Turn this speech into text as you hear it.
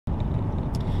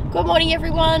Good morning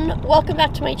everyone, welcome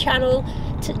back to my channel.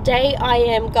 Today I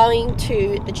am going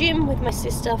to the gym with my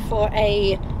sister for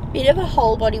a bit of a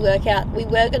whole body workout. We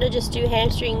were going to just do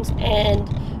hamstrings and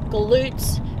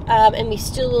glutes and we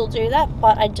still will do that,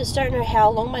 but I just don't know how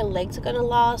long my legs are going to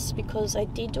last because I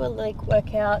did do a leg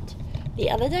workout the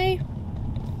other day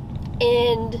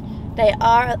and they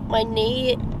are,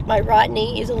 my right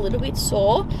knee is a little bit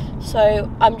sore,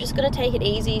 so I'm just going to take it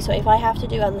easy. So if I have to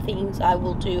do other things, I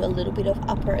will do a little bit of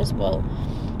upper as well.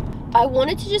 I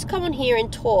wanted to just come on here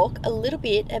and talk a little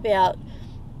bit about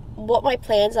what my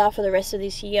plans are for the rest of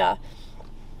this year.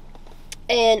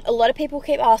 And a lot of people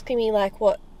keep asking me like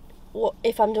what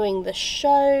if I'm doing the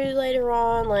show later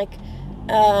on, like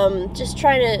just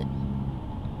trying to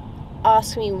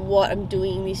ask me what I'm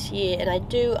doing this year, and I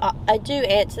do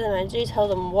answer them, I do tell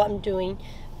them what I'm doing,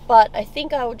 but I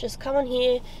think I will just come on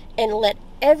here and let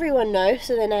everyone know,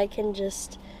 so then I can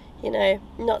just, you know,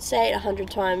 not say it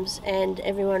 100 times and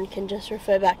everyone can just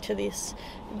refer back to this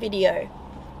video.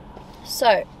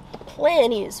 So the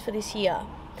plan is for this year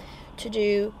to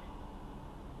do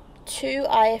 2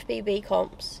 IFBB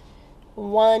comps,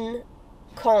 1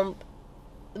 comp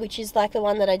which is like the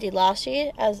one that I did last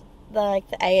year as like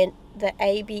the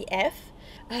ABF.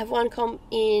 I have 1 comp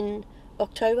in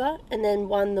October and then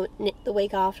one the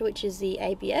week after, which is the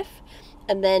ABF,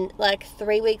 and then like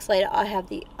 3 weeks later I have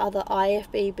the other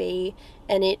IFBB,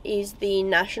 and it is the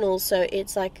nationals, so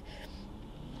it's like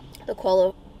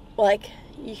the like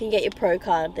you can get your pro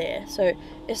card there. So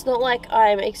it's not like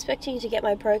I'm expecting to get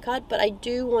my pro card, but I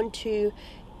do want to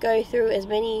go through as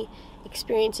many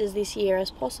experiences this year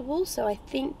as possible, so I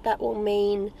think that will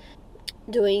mean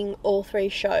doing all 3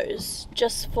 shows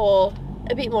just for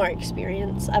a bit more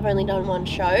experience. I've only done 1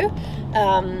 show,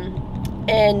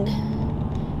 and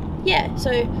yeah,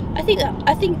 so I think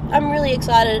I'm really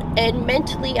excited, and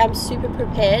mentally I'm super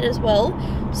prepared as well.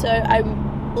 So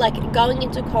I'm like going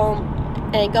into comp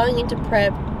and going into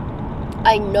prep,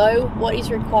 I know what is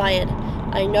required,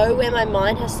 I know where my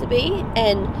mind has to be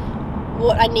and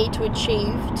what I need to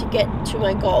achieve to get to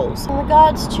my goals. In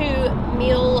regards to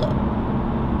meal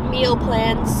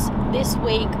plans, this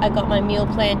week I got my meal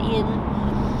plan in.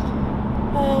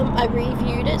 I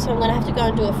reviewed it, so I'm going to have to go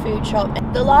and do a food shop.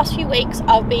 The last few weeks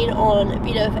I've been on a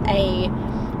bit of a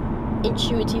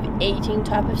intuitive eating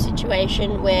type of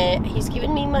situation where he's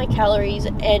given me my calories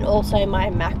and also my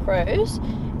macros,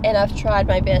 and I've tried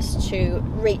my best to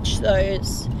reach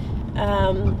those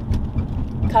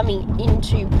coming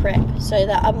into prep, so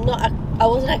that I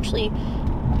wasn't actually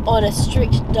on a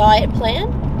strict diet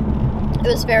plan. It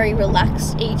was very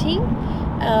relaxed eating.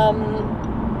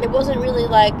 It wasn't really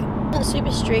like, it wasn't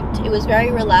super strict, it was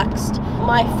very relaxed.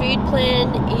 My food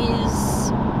plan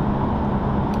is,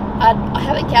 I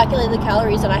haven't calculated the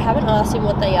calories and I haven't asked him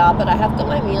what they are, but I have got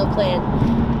my meal plan.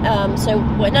 So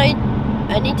when I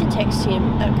need to text him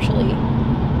actually.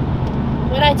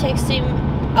 When I text him,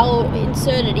 I'll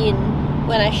insert it in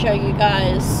when I show you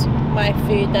guys my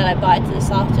food that I buy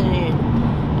this afternoon.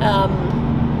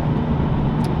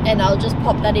 And I'll just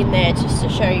pop that in there just to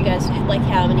show you guys like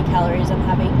how many calories I'm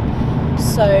having,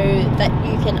 so that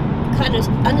you can kind of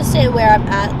understand where I'm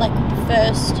at, like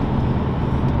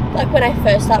when I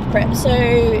first start prep. So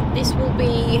this will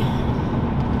be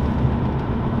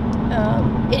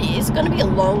it is going to be a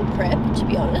long prep, to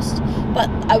be honest, but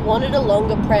I wanted a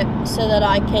longer prep so that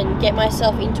I can get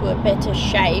myself into a better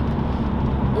shape,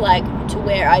 like to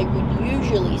where I would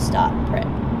usually start prep,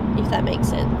 if that makes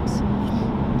sense.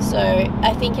 So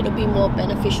I think it'll be more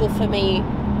beneficial for me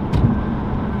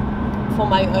for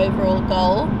my overall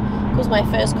goal, because my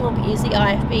first comp is the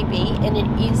IFBB, and it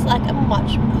is like a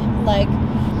much, like,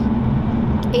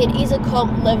 it is a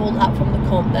comp leveled up from the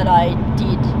comp that I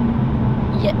did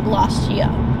last year.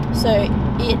 So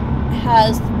it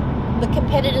has, the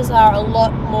competitors are a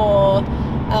lot more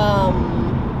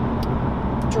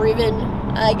driven,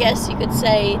 I guess you could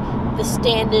say. The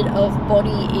standard of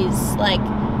body is like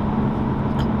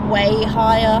way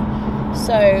higher,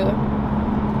 so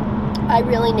I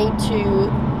really need to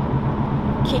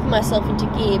kick myself into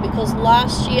gear, because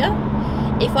last year,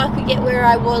 if I could get where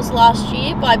I was last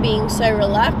year by being so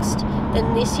relaxed,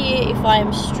 then this year if I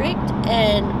am strict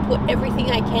and put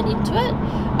everything I can into it,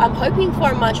 I'm hoping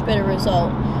for a much better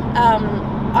result.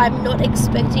 I'm not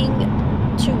expecting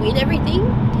to win everything,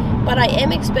 but I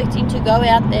am expecting to go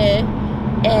out there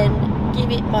and give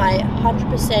it my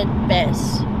 100%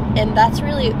 best, and that's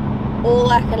really all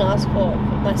I can ask for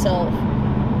myself,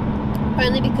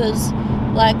 only because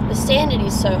like the standard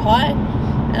is so high.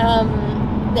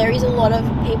 There is a lot of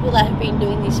people that have been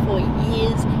doing this for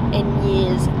years and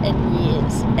years and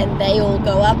years, and they all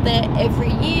go up there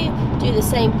every year, do the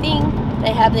same thing,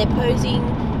 They have their posing,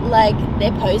 like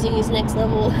their posing is next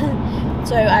level.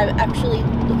 So I'm actually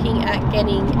looking at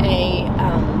getting a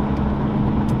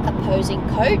posing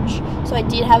coach. So I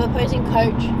did have a posing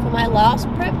coach for my last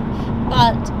prep,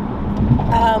 but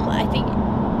I think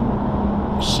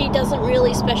she doesn't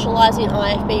really specialize in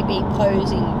IFBB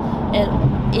posing,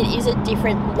 and it is a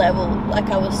different level, like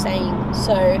I was saying.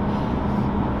 So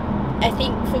I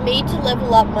think for me to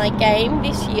level up my game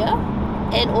this year,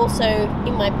 and also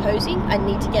in my posing, I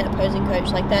need to get a posing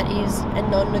coach. Like, that is a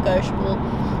non-negotiable.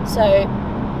 So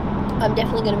I'm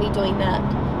definitely going to be doing that.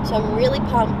 So I'm really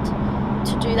pumped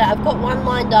to do that. I've got one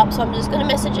lined up, so I'm just going to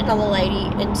message another lady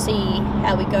and see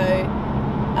how we go.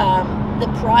 The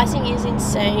pricing is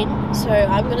insane, so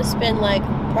I'm going to spend like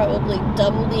probably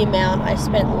double the amount I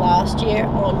spent last year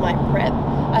on my prep,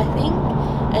 I think,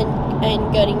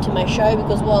 and getting to my show,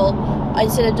 because, well,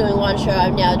 instead of doing one show,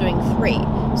 I'm now doing 3,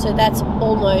 so that's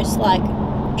almost like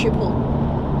triple.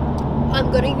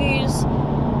 I'm going to use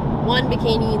one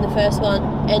bikini in the first one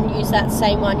and use that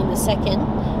same one in the second,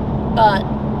 but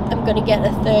I'm going to get a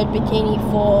 3rd bikini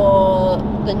for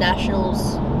the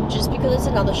nationals, just because it's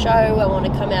another show. I want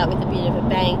to come out with a bit of a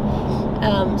bang.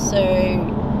 So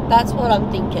that's what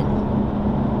I'm thinking.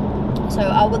 So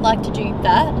I would like to do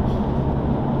that.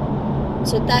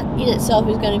 So that in itself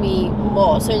is going to be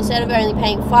more. So instead of only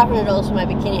paying $500 for my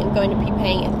bikini, I'm going to be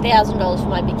paying $1,000 for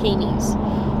my bikinis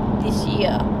this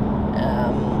year.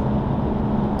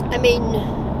 I mean,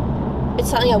 it's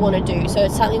something I want to do, so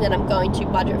it's something that I'm going to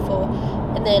budget for.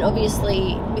 And then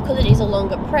obviously, because it is a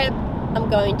longer prep, I'm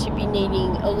going to be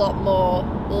needing a lot more,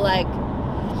 like,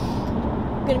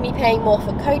 I'm going to be paying more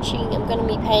for coaching, I'm going to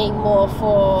be paying more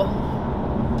for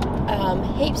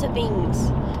heaps of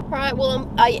things. Right, well,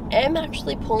 I am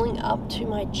actually pulling up to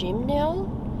my gym now,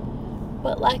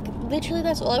 but, like, literally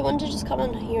that's all I wanted to just come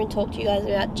on here and talk to you guys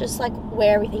about, just, like,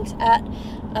 where everything's at,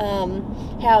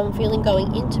 how I'm feeling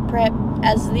going into prep,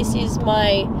 as this is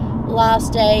my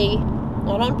last day,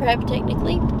 not on prep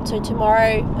technically, so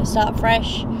tomorrow I start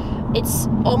fresh. It's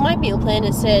on my meal plan,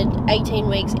 it said 18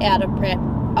 weeks out of prep.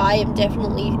 I am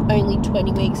definitely only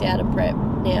 20 weeks out of prep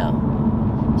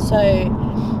now. So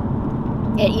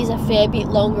it is a fair bit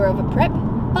longer of a prep,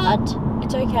 but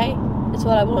it's okay. It's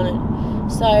what I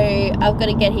wanted. So I've got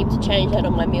to get him to change that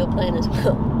on my meal plan as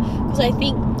well. Because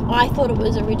I thought it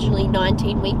was originally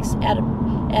 19 weeks out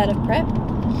of prep.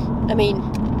 I mean,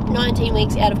 19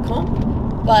 weeks out of comp,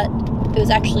 but it was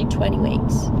actually 20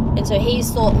 weeks. And so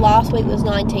he's thought last week was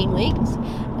 19 weeks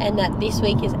and that this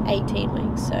week is 18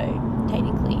 weeks. So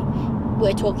technically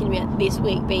we're talking about this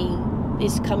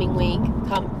coming week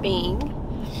being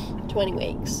 20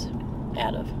 weeks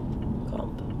out of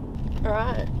comp.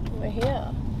 Alright, we're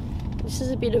here. This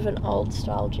is a bit of an old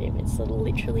style gym. It's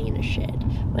literally in a shed.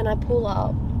 When I pull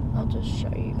up, I'll just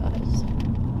show you guys.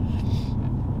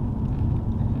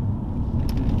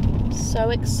 So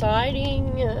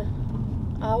exciting.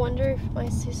 I wonder if my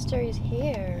sister is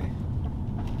here.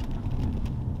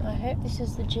 I hope this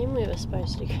is the gym we were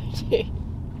supposed to go to.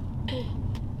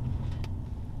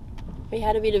 We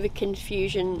had a bit of a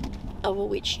confusion over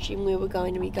which gym we were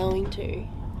going to be going to.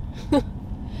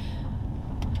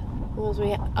 Because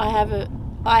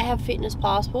I have fitness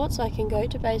passports, so I can go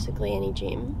to basically any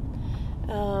gym.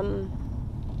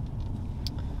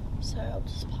 So I'll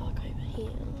just park over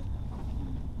here.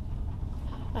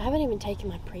 I haven't even taken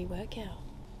my pre-workout.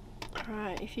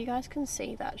 Alright, if you guys can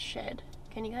see that shed.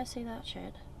 Can you guys see that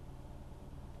shed?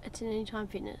 It's an Anytime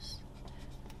Fitness.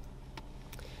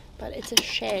 But it's a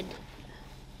shed.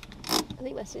 I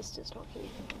think my sister's not here.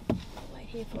 I'll wait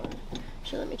here for her.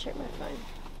 Actually, let me check my phone.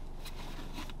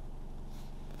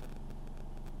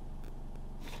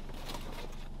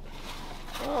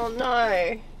 Oh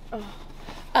no. Oh,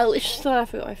 I literally thought I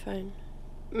forgot my phone.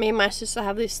 Me and my sister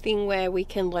have this thing where we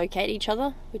can locate each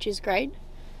other, which is great.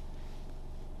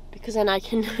 Because then I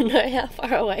can know how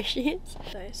far away she is.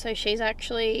 So she's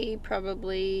actually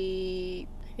probably,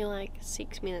 I feel like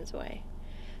 6 minutes away.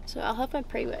 So I'll have my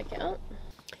pre-workout.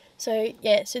 So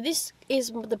yeah, so this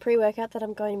is the pre-workout that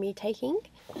I'm going to be taking.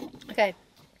 Okay,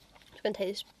 I'm going to take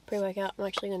this pre-workout. I'm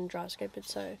actually going to dry scoop it,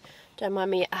 so don't mind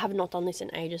me. I have not done this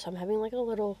in ages. So I'm having like a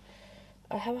little,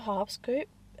 I have a half scoop.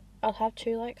 I'll have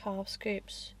 2 like half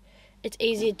scoops. It's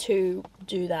easier to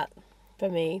do that for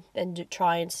me than to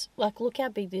try and, like, look how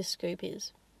big this scoop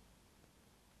is.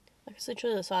 Like, it's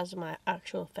literally the size of my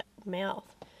actual mouth.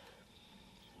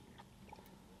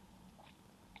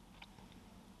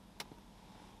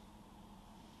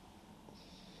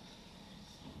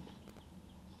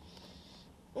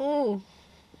 Mmm.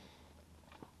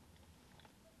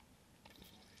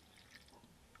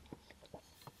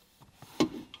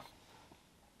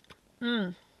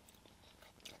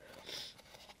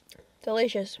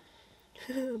 Delicious.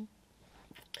 There's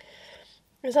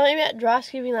something about dry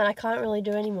scooping that I can't really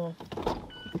do anymore.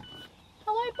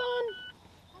 Hello, Bon.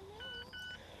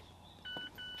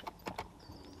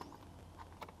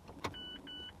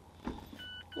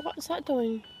 What's that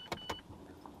doing?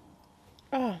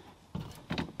 Oh.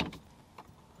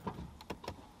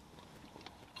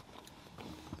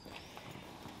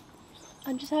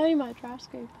 I'm just having my dry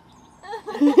scoop.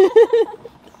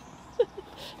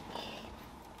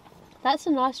 That's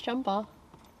a nice jumper.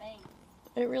 Thanks.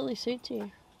 It really suits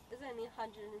you. It's only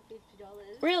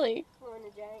 $150. Really? For an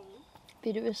Jane.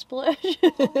 Bit of a splurge. Oh,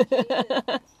 Jesus.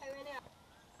 I went out.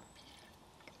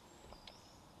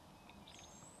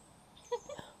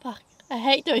 Fuck, I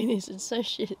hate doing this, it's so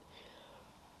shit.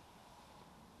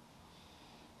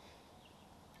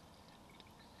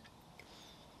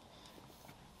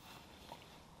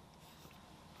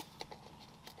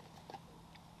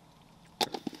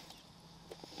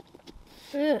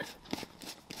 Ugh.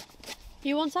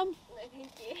 You want some? No,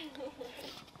 thank you.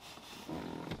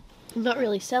 I'm not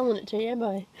really selling it to you, am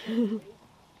I?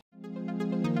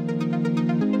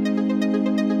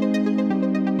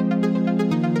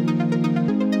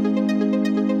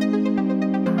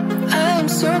 I'm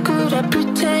so good at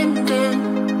pretending.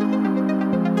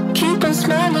 Keep on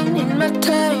smiling in my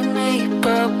tiny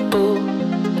bubble,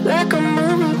 like a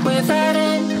movie without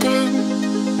ending.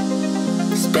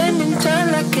 Spending time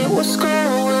like it was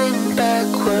going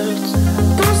backwards.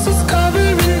 Bruises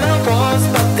covering my walls,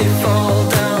 but they fall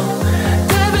down.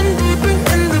 Diving deeper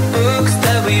in the books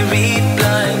that we read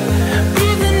blind.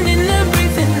 Breathing in and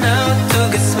breathing out to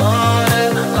get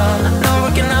smarter. Not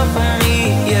working out for me,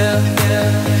 yeah.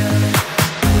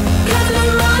 Got no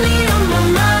money on my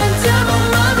mind. Tell my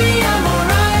mommy I'm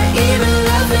alright. Even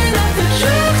laughing at the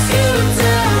jokes you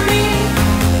tell me.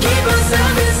 Keep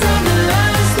myself inside the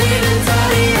lines. Neat and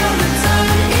tidy all the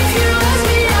time. If you ask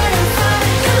me, I am fine.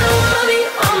 Got no money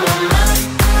on my mind.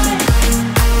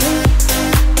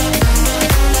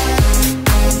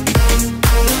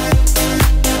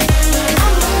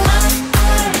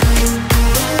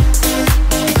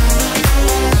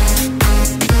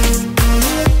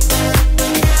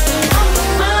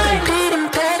 Repeating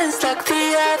patterns like the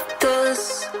others.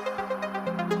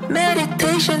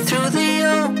 Meditation through the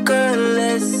yoga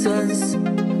lessons.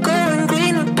 Going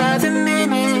greener by the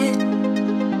minute.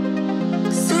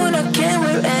 Soon I can't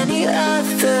wear any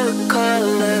other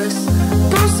colors.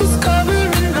 Bruises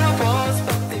covering my walls,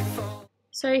 but they fall.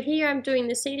 So here I'm doing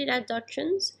the seated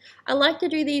adductions. I like to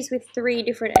do these with 3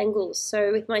 different angles.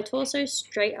 So with my torso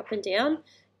straight up and down,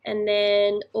 and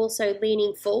then also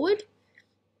leaning forward,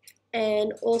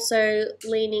 and also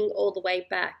leaning all the way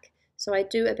back. So I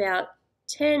do about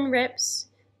 10 reps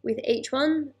with each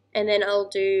one, and then I'll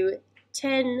do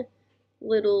 10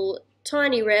 little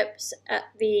tiny reps at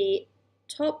the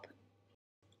top,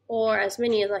 or as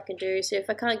many as I can do. So if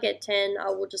I can't get 10, I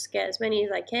will just get as many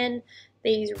as I can.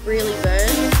 These really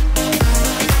burn.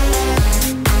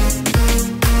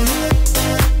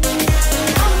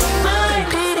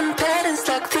 Repeating patterns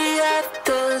like the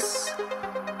others.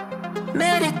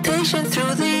 Meditation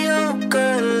through the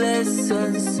yoga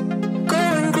lessons.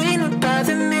 Going greener by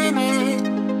the minute.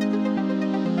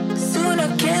 Soon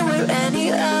I can't wear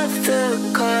any other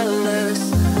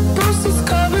colors. Bruises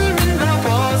covering my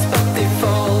walls, but they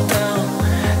fall down.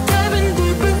 Diving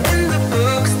deeper in the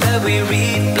books that we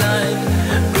read blind.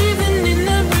 Breathing in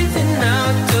and breathing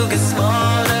out to get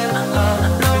smarter.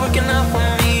 Not working out for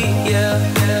me, yeah.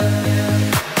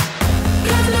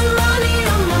 Got no money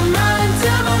on my mind.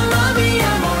 Tell my mommy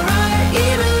I'm alright.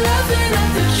 Even laughing at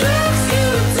the jokes you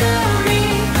tell me.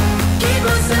 Keep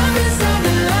myself inside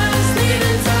the lines. Neat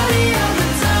and tidy all the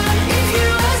time. If you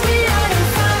ask me, I am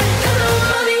fine. Got no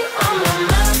money on my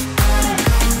mind.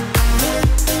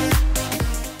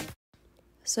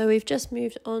 So we've just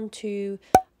moved on to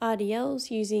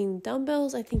RDLs using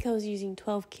dumbbells. I think I was using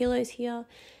 12 kilos here.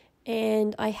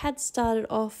 And I had started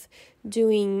off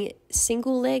doing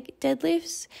single leg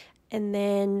deadlifts. And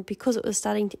then because it was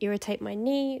starting to irritate my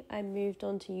knee, I moved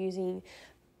on to using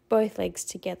both legs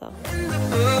together.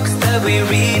 Books that we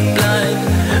read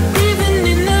blind. Breathing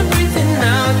in and breathing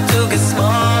out to get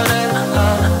smarter.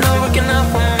 Not working out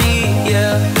for me,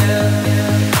 yeah.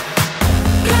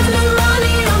 Got no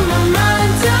money on my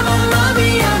mind. Tell my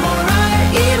mommy I'm alright.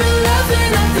 Even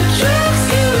laughing at the jokes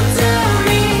you tell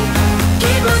me.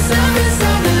 Keep myself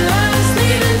inside the lines.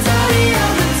 Neat and tidy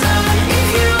all the time. If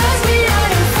you ask me, I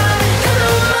am fine. Got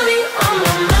no money on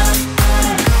my mind.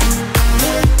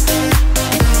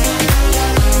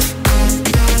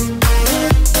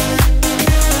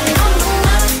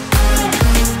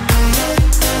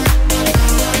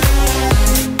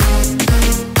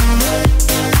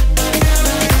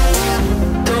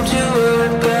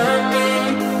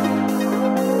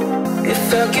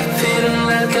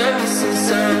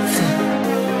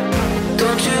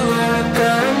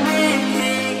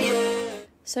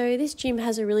 So this gym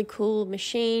has a really cool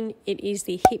machine. It is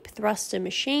the hip thruster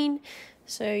machine.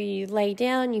 So you lay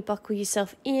down, you buckle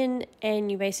yourself in, and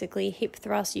you basically hip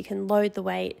thrust. You can load the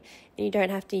weight and you don't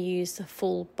have to use the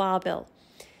full barbell.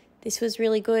 This was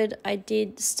really good. I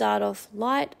did start off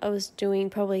light. I was doing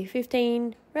probably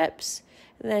 15 reps.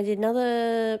 And then I did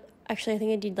another, actually I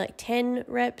think I did like 10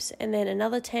 reps and then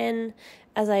another 10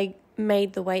 as I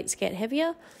made the weights get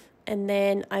heavier. And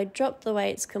then I dropped the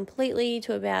weights completely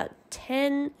to about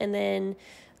 10 and then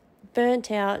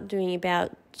burnt out doing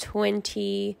about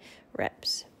 20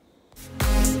 reps.